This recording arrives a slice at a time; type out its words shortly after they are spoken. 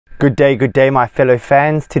Good day, my fellow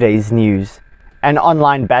fans. Today's news. An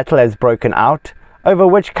online battle has broken out over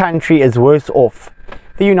which country is worse off,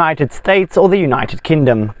 the United States or the United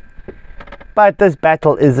Kingdom. But this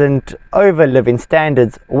battle isn't over living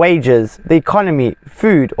standards, wages, the economy,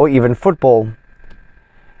 food, or even football.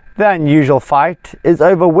 The unusual fight is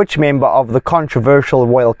over which member of the controversial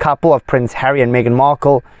royal couple of Prince Harry and Meghan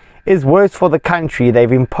Markle is worse for the country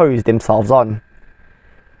they've imposed themselves on.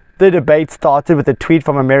 The debate started with a tweet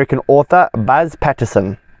from American author Buzz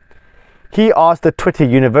Patterson. He asked the Twitter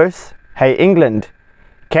universe, "Hey England,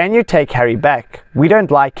 can you take Harry back? We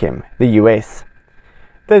don't like him, the US."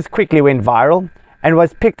 This quickly went viral and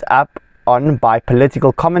was picked up on by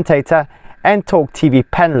political commentator and talk TV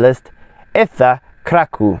panelist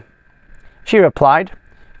s.tr.uggling. She replied,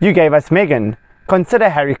 "You gave us Meghan, consider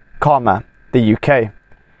Harry calmer, the UK."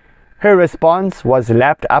 Her response was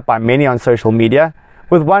lapped up by many on social media,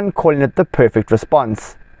 with one calling it the perfect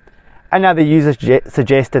response. Another user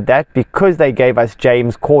suggested that because they gave us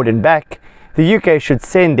James Corden back, the UK should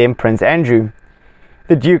send them Prince Andrew.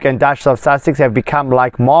 The Duke and Duchess of Sussex have become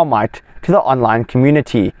like Marmite to the online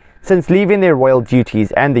community since leaving their royal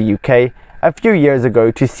duties and the UK a few years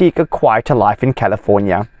ago to seek a quieter life in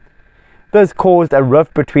California. This caused a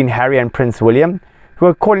rift between Harry and Prince William, who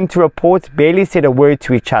according to reports barely said a word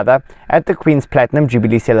to each other at the Queen's Platinum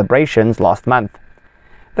Jubilee celebrations last month.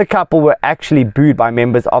 The couple were actually booed by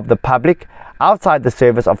members of the public outside the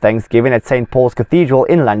service of Thanksgiving at St. Paul's Cathedral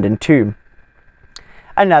in London too.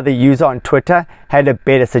 Another user on Twitter had a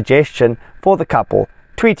better suggestion for the couple,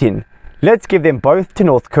 tweeting, "Let's give them both to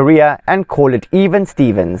North Korea and call it even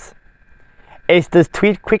Stevens." Esther's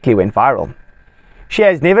tweet quickly went viral. She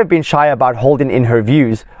has never been shy about holding in her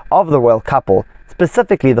views of the royal couple,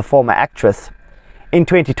 specifically the former actress. In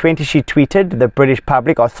 2020, she tweeted, "The British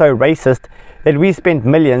public are so racist that we spent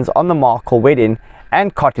millions on the Markle wedding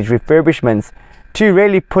and cottage refurbishments to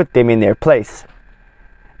really put them in their place.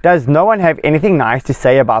 Does no one have anything nice to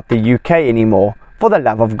say about the UK anymore, for the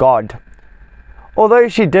love of God?" Although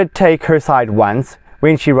she did take her side once,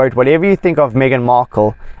 when she wrote, "Whatever you think of Meghan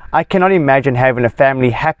Markle, I cannot imagine having a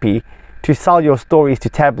family happy to sell your stories to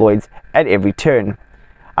tabloids at every turn.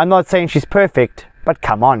 I'm not saying she's perfect, but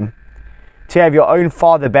come on. To have your own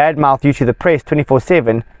father badmouth you to the press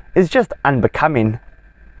 24/7 is just unbecoming."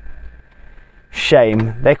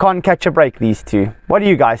 Shame. They can't catch a break, these two. What do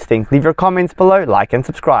you guys think? Leave your comments below, like and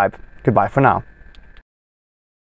subscribe. Goodbye for now.